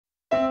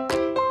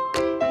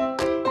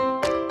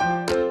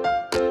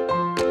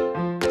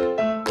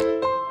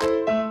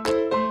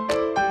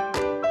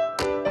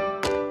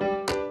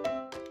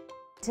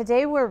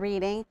today we're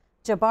reading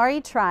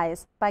Jabari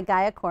Tries by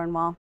Gaia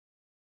Cornwall.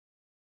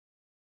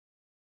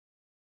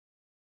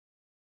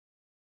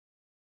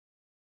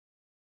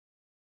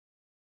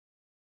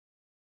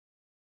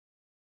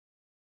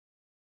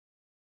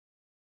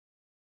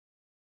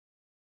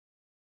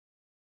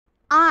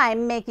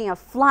 I'm making a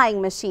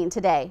flying machine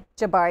today,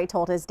 Jabari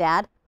told his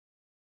dad.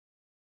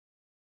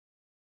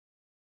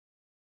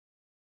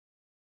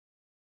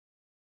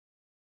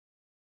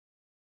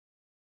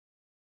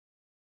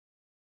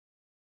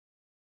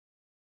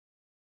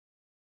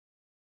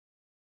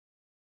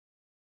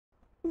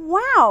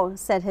 Wow,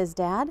 said his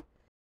dad.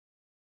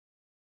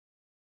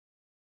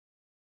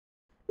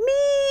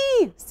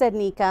 Me, said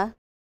Nika.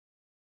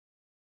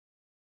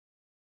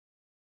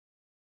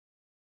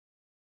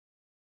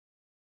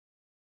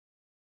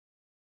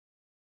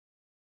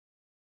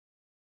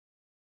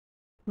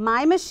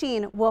 My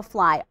machine will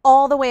fly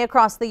all the way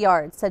across the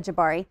yard, said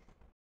Jabari.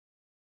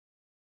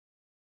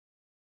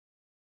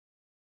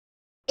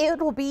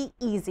 It'll be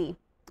easy.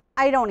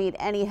 I don't need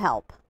any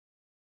help.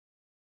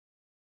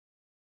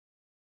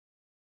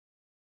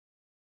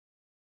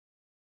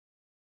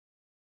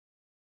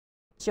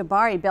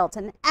 Jabari built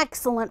an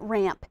excellent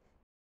ramp.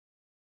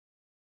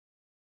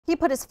 He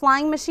put his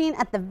flying machine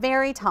at the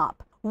very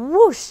top.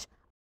 Whoosh!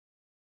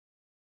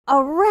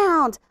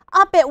 Around,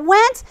 up it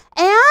went,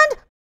 and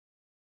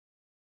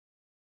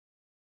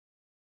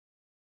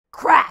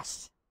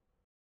crash!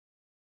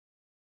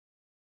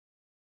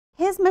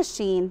 His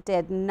machine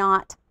did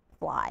not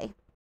fly.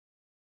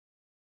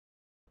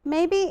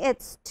 Maybe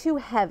it's too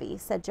heavy,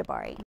 said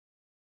Jabari.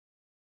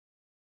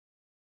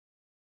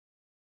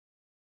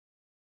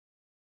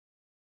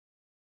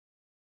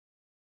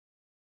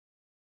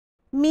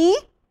 Me?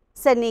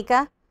 Said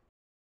Nika.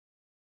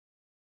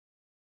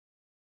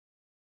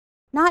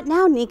 Not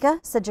now, Nika,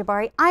 said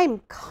Jabari. I'm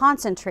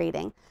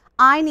concentrating.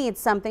 I need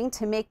something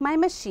to make my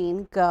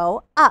machine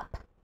go up.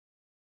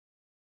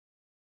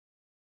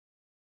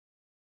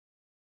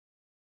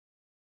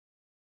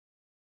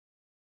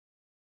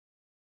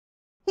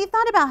 He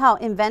thought about how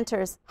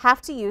inventors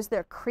have to use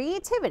their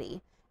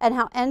creativity and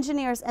how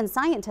engineers and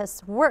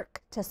scientists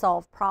work to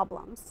solve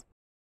problems.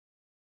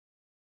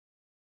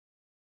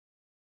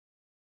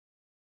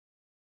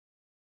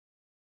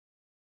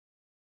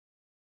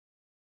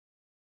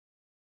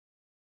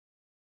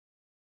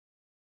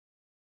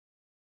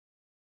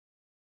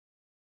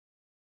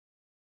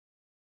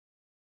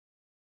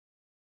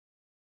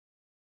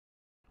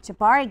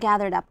 Jabari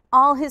gathered up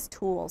all his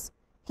tools.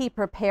 He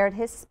prepared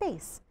his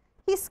space.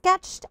 He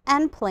sketched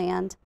and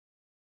planned.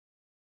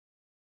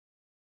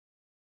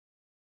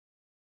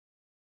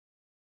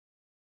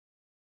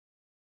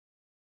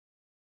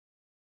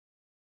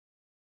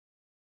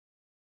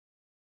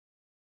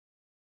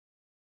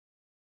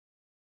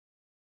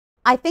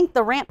 I think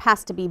the ramp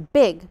has to be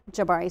big,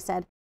 Jabari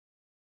said.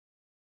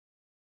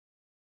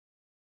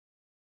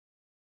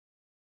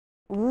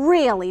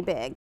 Really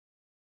big.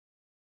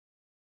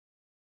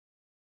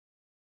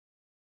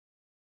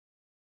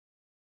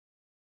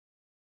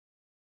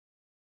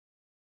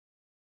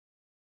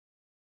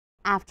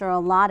 After a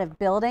lot of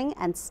building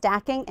and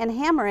stacking and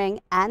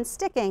hammering and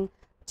sticking,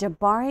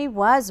 Jabari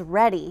was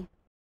ready.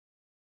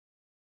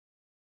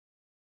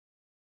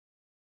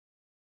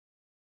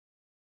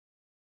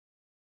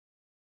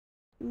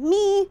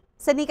 Me,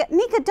 said Nika.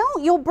 Nika,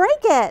 don't, you'll break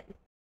it.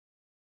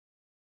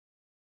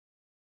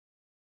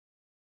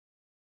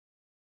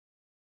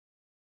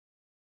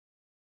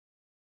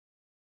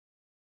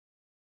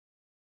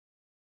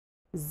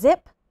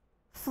 Zip,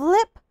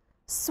 flip,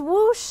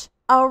 swoosh,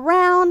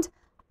 around,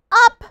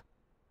 up,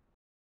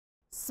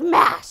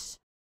 smash.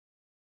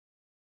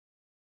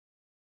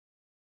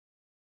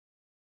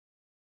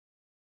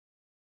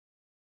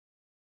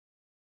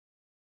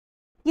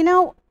 You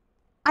know,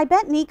 I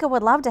bet Nika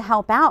would love to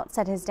help out,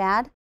 said his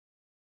dad.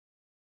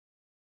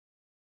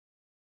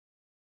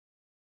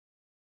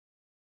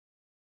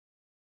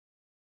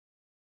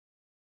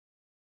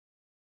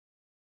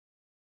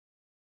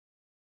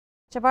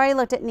 Jabari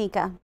looked at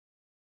Nika.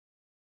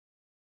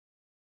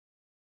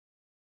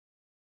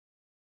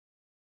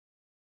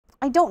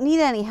 I don't need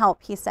any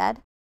help, he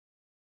said.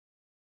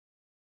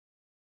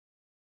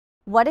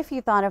 What if you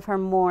thought of her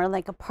more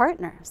like a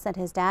partner, said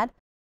his dad.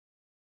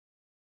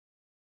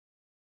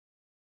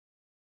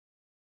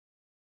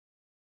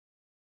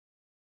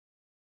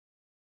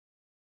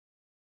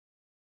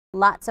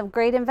 Lots of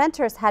great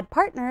inventors had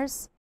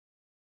partners.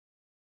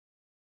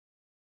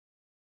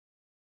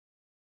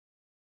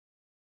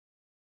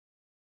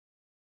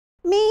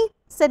 Me,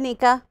 said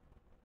Nika.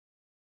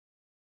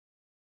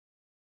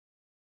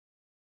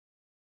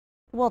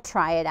 We'll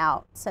try it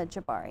out, said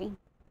Jabari.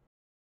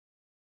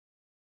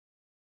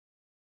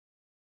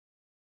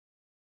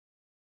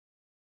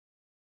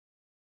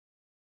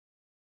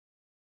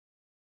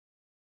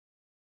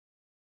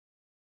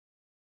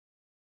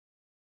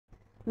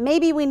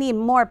 Maybe we need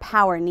more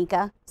power,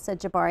 Nika,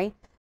 said Jabari.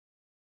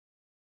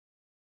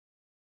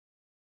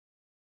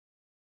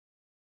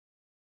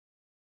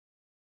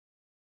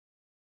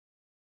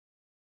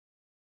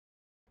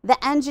 The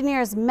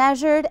engineers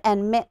measured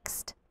and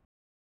mixed.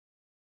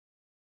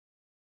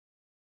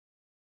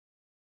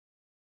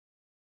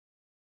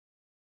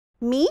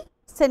 Me?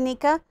 Said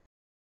Nika.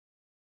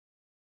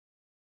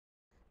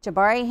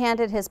 Jabari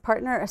handed his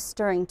partner a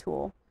stirring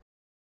tool.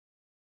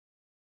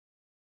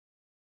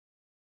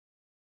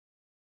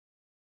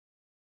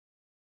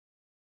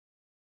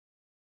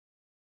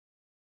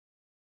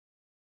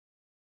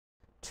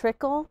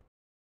 Trickle,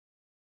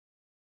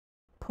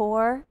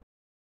 pour,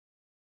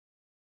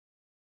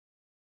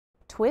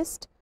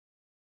 twist,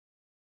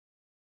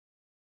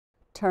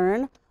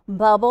 turn,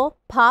 bubble,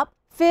 pop,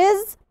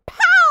 fizz,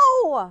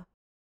 pow!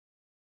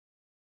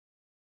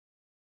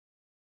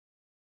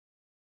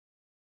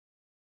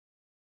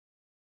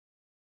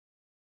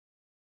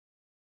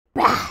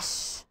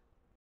 Bash!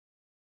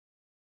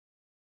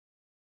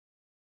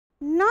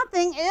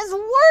 Nothing is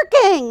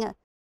working!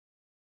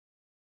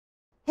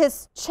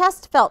 His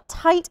chest felt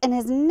tight and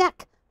his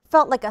neck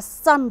felt like a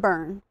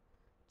sunburn.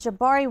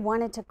 Jabari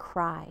wanted to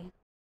cry.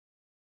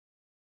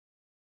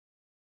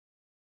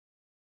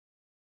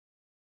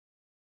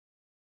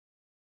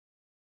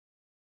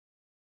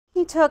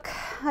 He took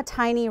a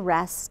tiny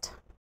rest.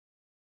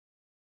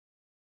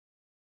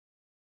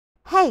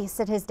 Hey,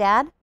 said his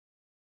dad.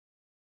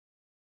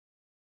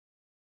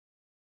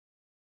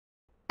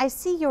 I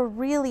see you're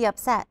really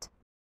upset.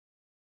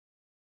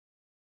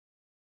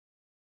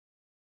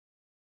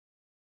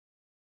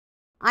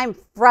 I'm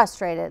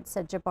frustrated,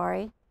 said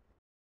Jabari.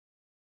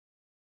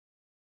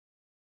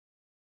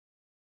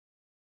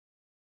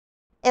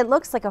 It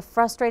looks like a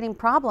frustrating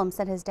problem,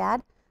 said his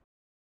dad.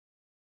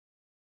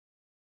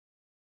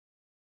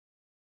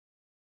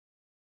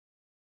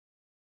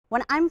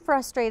 When I'm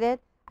frustrated,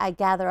 I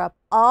gather up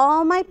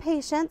all my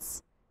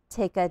patience,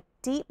 take a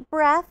deep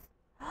breath,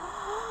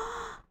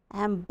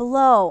 and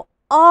blow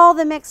all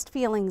the mixed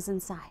feelings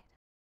inside.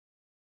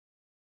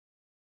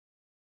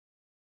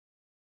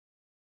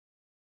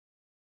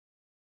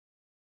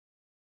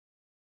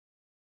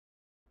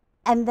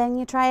 And then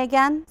you try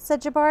again,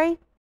 said Jabari.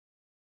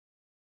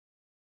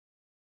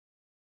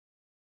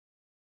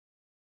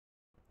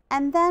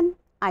 And then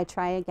I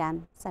try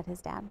again, said his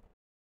dad.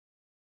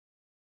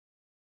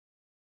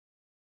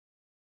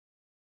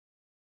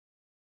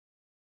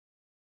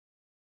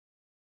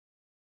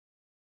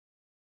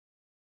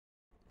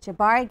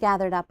 Jabari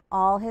gathered up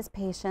all his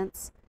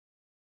patience.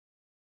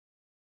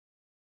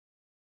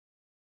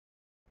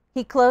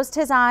 He closed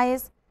his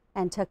eyes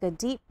and took a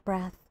deep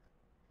breath.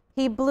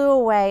 He blew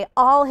away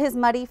all his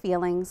muddy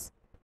feelings.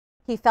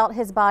 He felt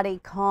his body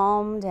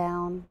calm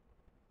down.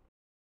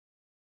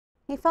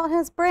 He felt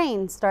his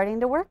brain starting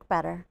to work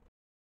better.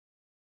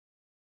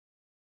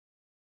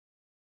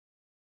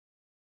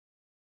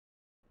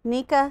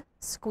 Nika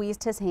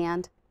squeezed his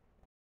hand.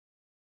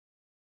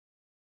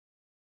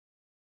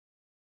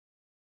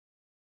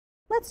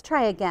 Let's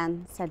try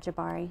again, said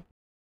Jabari.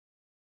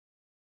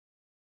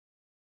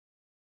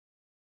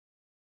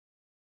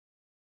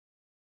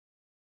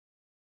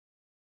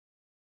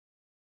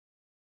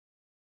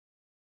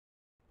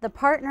 The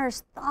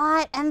partners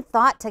thought and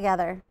thought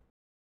together.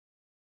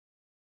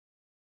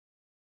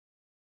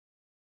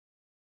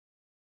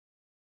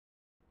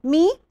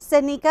 Me?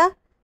 Said Nika.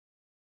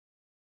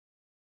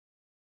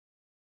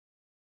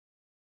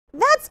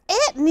 That's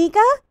it,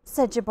 Nika,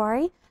 said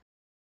Jabari.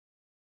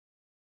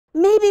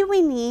 Maybe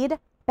we need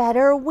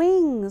better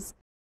wings.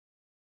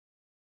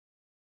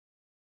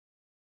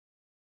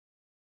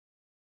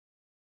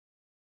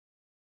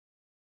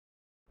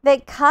 They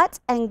cut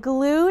and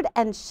glued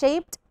and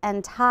shaped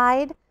and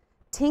tied.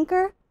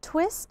 Tinker,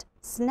 twist,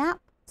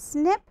 snap,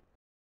 snip.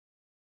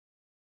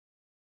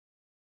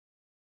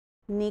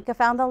 Nika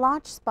found the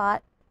launch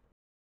spot.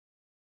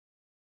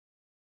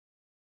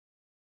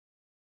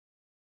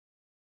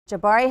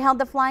 Jabari held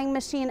the flying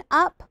machine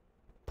up,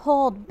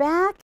 pulled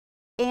back,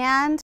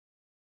 and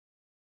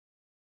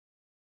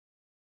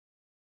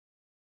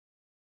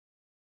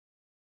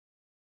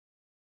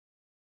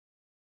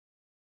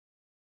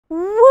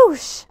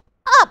whoosh!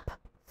 Up!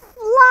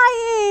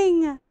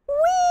 Flying!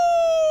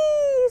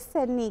 Whee!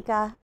 Said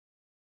Nika.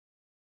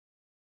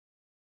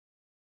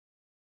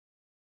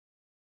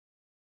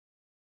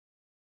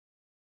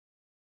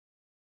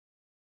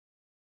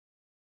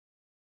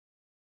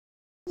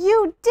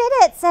 You did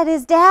it, said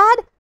his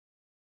dad.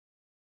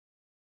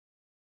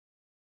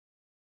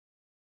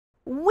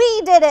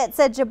 We did it,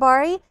 said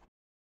Jabari.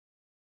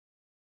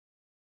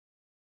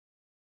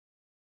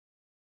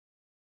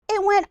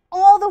 It went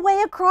all the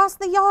way across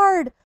the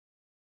yard.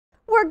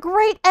 We're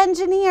great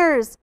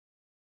engineers.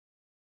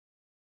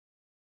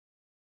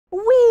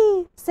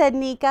 We, said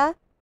Nika.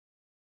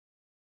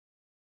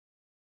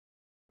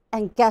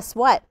 And guess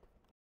what?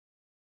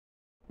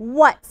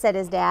 What, said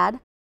his dad.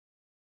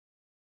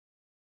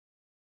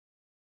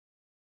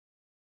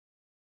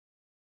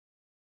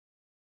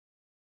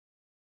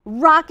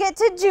 Rocket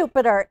to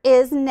Jupiter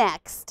is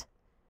next.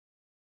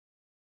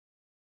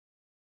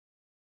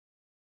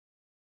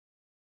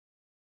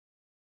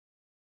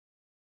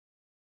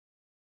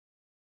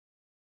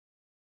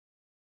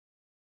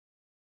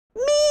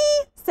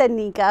 Me, said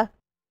Nika.